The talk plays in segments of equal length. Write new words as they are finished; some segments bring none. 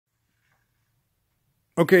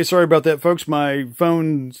Okay, sorry about that, folks. My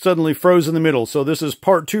phone suddenly froze in the middle. So this is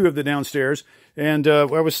part 2 of the downstairs. And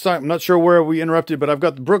I'm not sure where we interrupted, but I've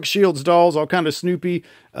got the Brooke Shields dolls, all kind of Snoopy,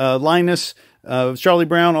 Linus, Charlie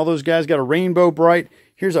Brown, all those guys. Got a Rainbow Bright.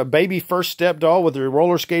 Here's a baby First Step doll with their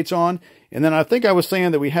roller skates on. And then I think I was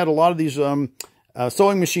saying that we had a lot of these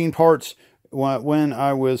sewing machine parts when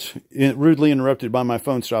I was rudely interrupted by my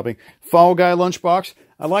phone stopping. Fall Guy lunchbox.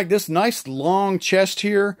 I like this nice long chest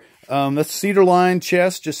here. That's cedar line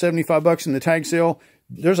chest, just 75 bucks in the tag sale.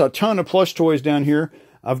 There's a ton of plush toys down here.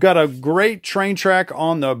 I've got a great train track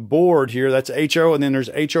on the board here. That's HO, and then there's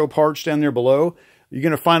HO parts down there below. You're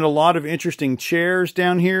going to find a lot of interesting chairs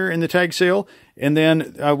down here in the tag sale. And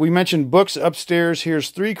then we mentioned books upstairs.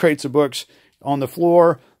 Here's 3 crates of books on the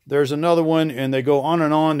floor. There's another one, and they go on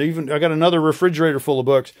and on. I got another refrigerator full of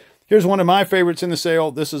books. Here's one of my favorites in the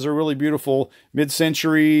sale. This is a really beautiful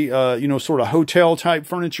mid-century, sort of hotel-type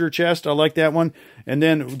furniture chest. I like that one. And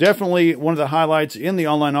then definitely one of the highlights in the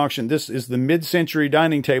online auction, this is the mid-century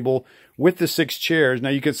dining table with the 6 chairs.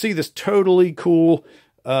 Now, you can see this totally cool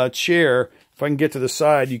chair. If I can get to the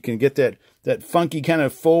side, you can get that funky kind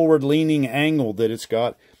of forward-leaning angle that it's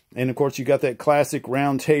got. And, of course, you got that classic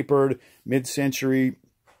round-tapered mid-century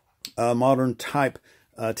modern type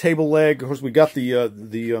table leg. Of course, we got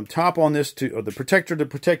the top on this, or the protector to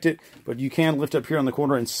protect it, but you can lift up here on the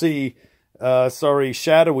corner and see, sorry,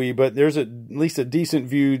 shadowy, but there's at least a decent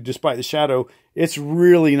view despite the shadow. It's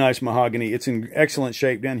really nice mahogany. It's in excellent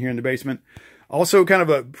shape down here in the basement. Also kind of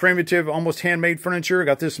a primitive, almost handmade furniture.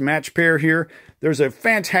 Got this match pair here. There's a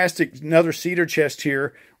fantastic, another cedar chest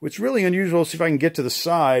here, which is really unusual. See if I can get to the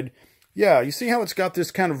side. Yeah, you see how it's got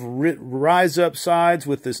this kind of rise up sides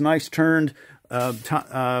with this nice turned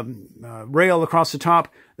rail across the top.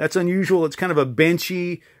 That's unusual. It's kind of a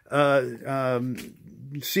benchy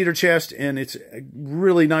cedar chest, and it's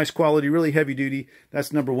really nice quality, really heavy duty.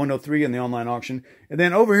 That's number 103 in the online auction. And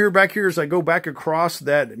then over here, back here, as I go back across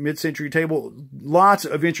that mid-century table, lots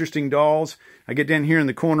of interesting dolls. I get down here in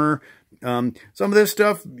the corner. Some of this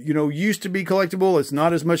stuff, used to be collectible. It's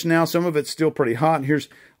not as much now. Some of it's still pretty hot. Here's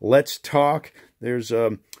Let's Talk. There's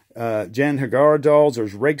Jan Hagar dolls.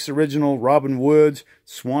 There's Rake's Original, Robin Woods,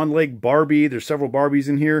 Swan Lake Barbie. There's several Barbies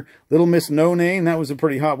in here. Little Miss No Name. That was a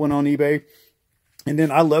pretty hot one on eBay. And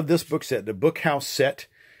then I love this book set, the Bookhouse set.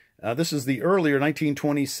 This is the earlier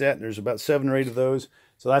 1920s set. There's about 7 or 8 of those.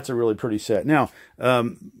 So that's a really pretty set. Now,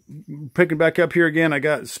 picking back up here again, I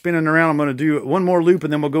got spinning around. I'm going to do one more loop,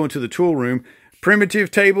 and then we'll go into the tool room.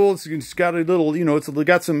 Primitive table. It's got a little, it's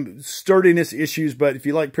got some sturdiness issues, but if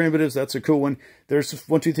you like primitives, that's a cool one. There's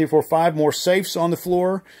 1, 2, 3, 4, 5 more safes on the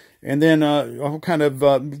floor. And then all kind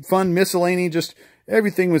of fun miscellany, just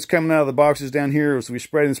everything was coming out of the boxes down here as we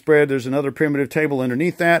spread and spread. There's another primitive table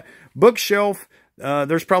underneath that. Bookshelf.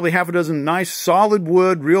 There's probably half a dozen nice solid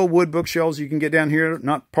wood, real wood bookshelves you can get down here,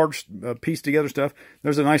 not parts, pieced together stuff.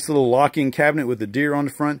 There's a nice little locking cabinet with a deer on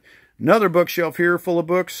the front. Another bookshelf here full of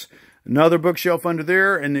books. Another bookshelf under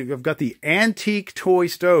there, and I've got the antique toy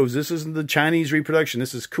stoves. This isn't the Chinese reproduction.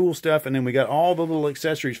 This is cool stuff, and then we got all the little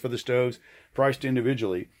accessories for the stoves priced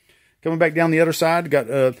individually. Coming back down the other side, got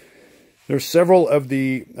there's several of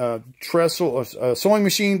the trestle sewing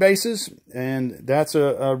machine bases, and that's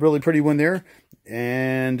a really pretty one there.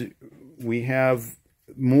 And we have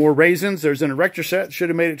more raisins. There's an erector set. Should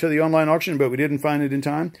have made it to the online auction, but we didn't find it in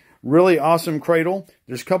time. Really awesome cradle.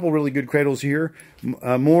 There's a couple really good cradles here.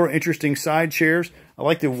 More interesting side chairs. I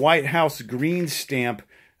like the White House green stamp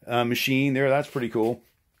machine there. That's pretty cool.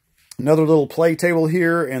 Another little play table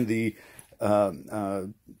here, and the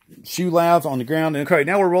shoe lathe on the ground. And okay,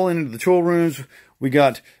 now we're rolling into the tool rooms. We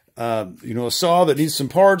got a saw that needs some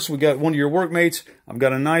parts. We got one of your workmates. I've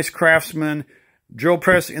got a nice Craftsman drill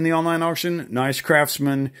press in the online auction. Nice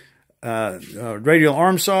Craftsman radial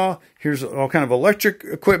arm saw. Here's all kind of electric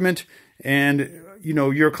equipment, and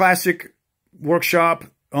your classic workshop.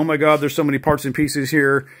 Oh my God, there's so many parts and pieces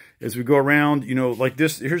here as we go around. Like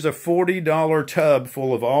this. Here's a $40 tub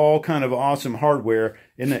full of all kind of awesome hardware.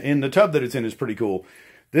 In the tub that it's in is pretty cool.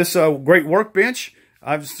 This great workbench.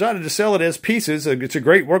 I've decided to sell it as pieces. It's a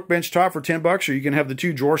great workbench top for 10 bucks, or you can have the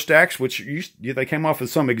 2 drawer stacks, which they came off of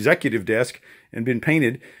some executive desk and been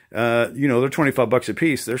painted. They're 25 bucks a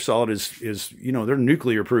piece. They're solid as they're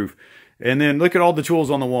nuclear proof. And then look at all the tools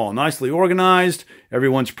on the wall. Nicely organized.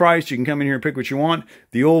 Everyone's priced. You can come in here and pick what you want.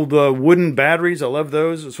 The old wooden batteries. I love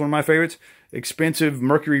those. It's one of my favorites. Expensive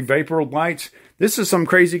mercury vapor lights. This is some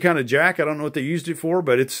crazy kind of jack. I don't know what they used it for,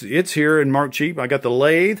 but it's here and marked cheap. I got the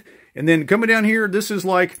lathe. And then coming down here, this is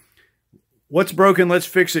like, what's broken, let's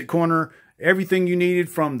fix it corner. Everything you needed,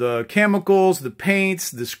 from the chemicals, the paints,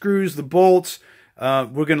 the screws, the bolts,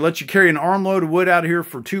 We're going to let you carry an armload of wood out of here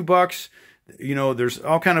for $2. You know, there's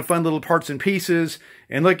all kind of fun little parts and pieces.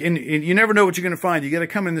 And look, and you never know what you're going to find. You got to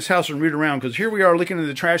come in this house and read around, because here we are looking at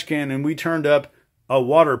the trash can, and we turned up a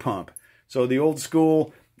water pump. So the old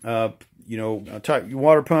school, you know, type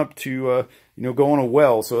water pump to, you know, go on a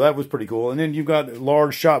well. So that was pretty cool. And then you've got a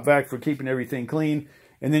large shop vac for keeping everything clean.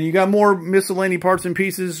 And then you got more miscellaneous parts and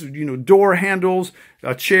pieces, you know, door handles,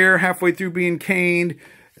 a chair halfway through being caned.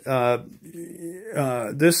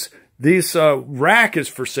 This rack is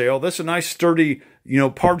for sale. That's a nice sturdy, you know,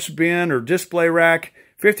 parts bin or display rack,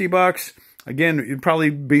 $50. Again, it'd probably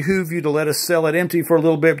behoove you to let us sell it empty for a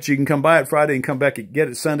little bit, but you can come buy it Friday and come back and get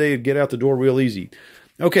it Sunday and get out the door real easy.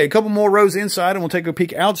 Okay, a couple more rows inside, and we'll take a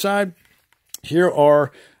peek outside. Here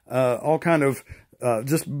are all kind of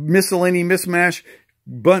just miscellaneous mismatch.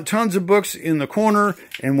 Tons of books in the corner,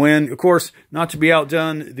 and when, of course, not to be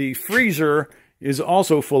outdone, the freezer is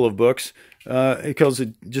also full of books. Because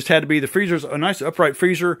it just had to be. The freezer's a nice upright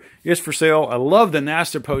freezer. It's for sale. I love the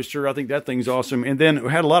NASA poster. I think that thing's awesome. And then we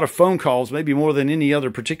had a lot of phone calls, maybe more than any other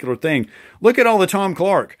particular thing. Look at all the Tom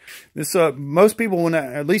Clark. This most people, when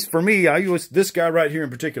at least for me, I use this guy right here in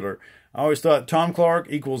particular. I always thought Tom Clark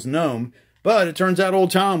equals gnome, but it turns out old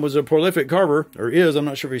Tom was a prolific carver, or is. I'm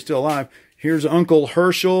not sure if he's still alive. Here's Uncle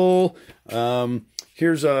Herschel.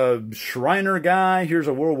 Here's a Shriner guy. Here's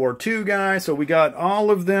a World War II guy. So we got all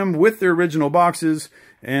of them with their original boxes,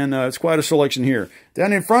 and it's quite a selection here.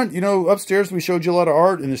 Down in front, you know, upstairs we showed you a lot of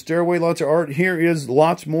art. In the stairway, lots of art. Here is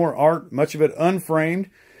lots more art, much of it unframed.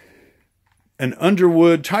 An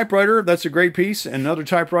Underwood typewriter. That's a great piece. Another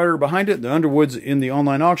typewriter behind it. The Underwood's in the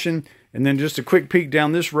online auction. And then just a quick peek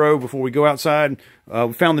down this row before we go outside.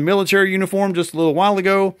 We found the military uniform just a little while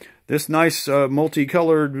ago. This nice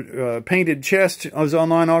multicolored painted chest is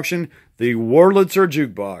online auction. The Wurlitzer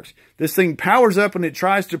jukebox. This thing powers up and it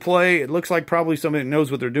tries to play. It looks like probably somebody that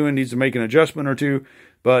knows what they're doing needs to make an adjustment or two.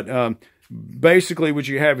 But basically what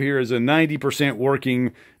you have here is a 90%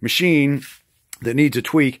 working machine that needs a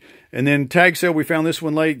tweak. And then tag sale, we found this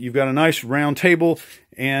one late. You've got a nice round table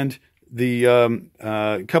and the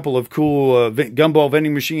couple of cool gumball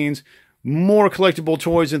vending machines. More collectible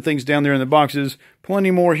toys and things down there in the boxes.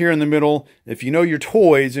 Plenty more here in the middle. If you know your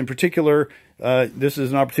toys in particular, this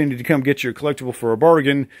is an opportunity to come get your collectible for a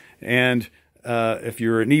bargain. And if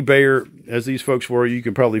you're an eBayer, as these folks were, you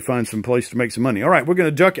can probably find some place to make some money. All right, we're going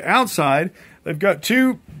to duck outside. They've got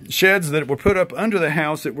two sheds that were put up under the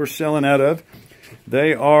house that we're selling out of.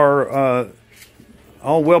 They are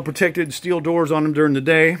all well protected, steel doors on them during the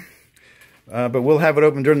day. But we'll have it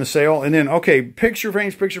open during the sale. And then, okay, picture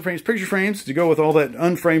frames to go with all that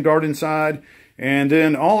unframed art inside. And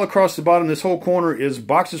then all across the bottom, this whole corner is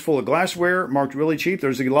boxes full of glassware, marked really cheap.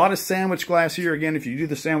 There's a lot of sandwich glass here. Again, if you do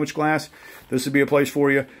the sandwich glass, this would be a place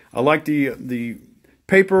for you. I like the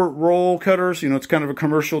paper roll cutters. You know, it's kind of a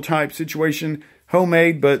commercial type situation.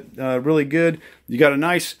 Homemade, but really good. You got a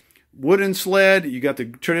nice wooden sled. You got the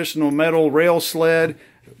traditional metal rail sled.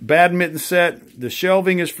 Badminton set. The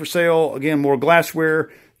shelving is for sale. Again, more glassware.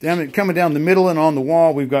 Coming down the middle and on the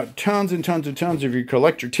wall, we've got tons and tons and tons of your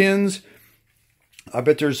collector tins. I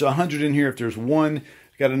bet there's 100 in here if there's one.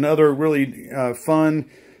 Got another really fun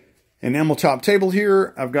enamel top table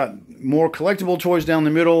here. I've got more collectible toys down the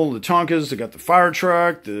middle. The Tonkas. I got the fire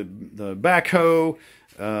truck, the backhoe,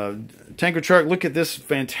 tanker truck. Look at this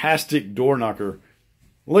fantastic door knocker.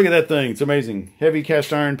 Look at that thing. It's amazing. Heavy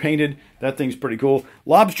cast iron painted. That thing's pretty cool.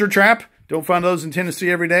 Lobster trap. Don't find those in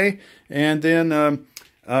Tennessee every day. And then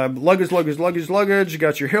luggage. You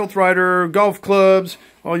got your health rider, golf clubs,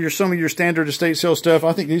 some of your standard estate sale stuff.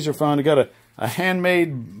 I think these are fun. I got a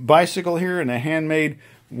handmade bicycle here and a handmade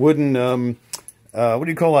wooden, what do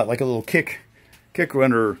you call that? Like a little kick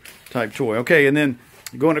runner type toy. Okay, and then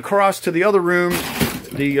going across to the other room.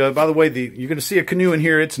 By the way, you're going to see a canoe in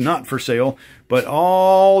here. It's not for sale, but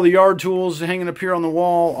all the yard tools hanging up here on the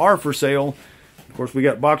wall are for sale. Of course, we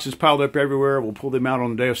got boxes piled up everywhere. We'll pull them out on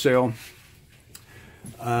the day of sale.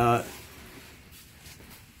 There's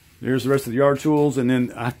the rest of the yard tools, and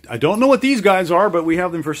then I don't know what these guys are, but we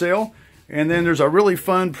have them for sale. And then there's a really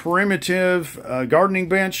fun primitive gardening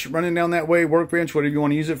bench running down that way, workbench, whatever you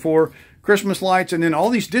want to use it for. Christmas lights, and then all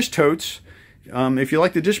these dish totes. If you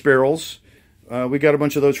like the dish barrels, we got a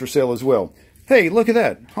bunch of those for sale as well. Hey, look at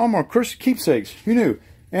that. Hallmark keepsakes. Who knew?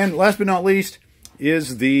 And last but not least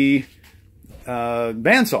is the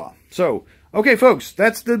bandsaw. So, okay, folks,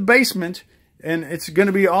 that's the basement. And it's going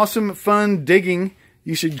to be awesome, fun digging.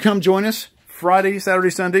 You should come join us Friday,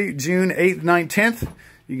 Saturday, Sunday, June 8th, 9th, 10th.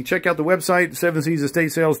 You can check out the website,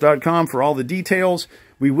 7seasestatesales.com, for all the details.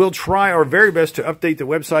 We will try our very best to update the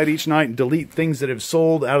website each night and delete things that have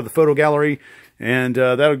sold out of the photo gallery. And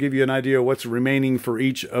that'll give you an idea of what's remaining for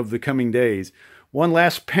each of the coming days. One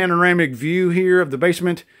last panoramic view here of the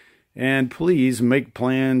basement, and please make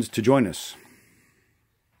plans to join us.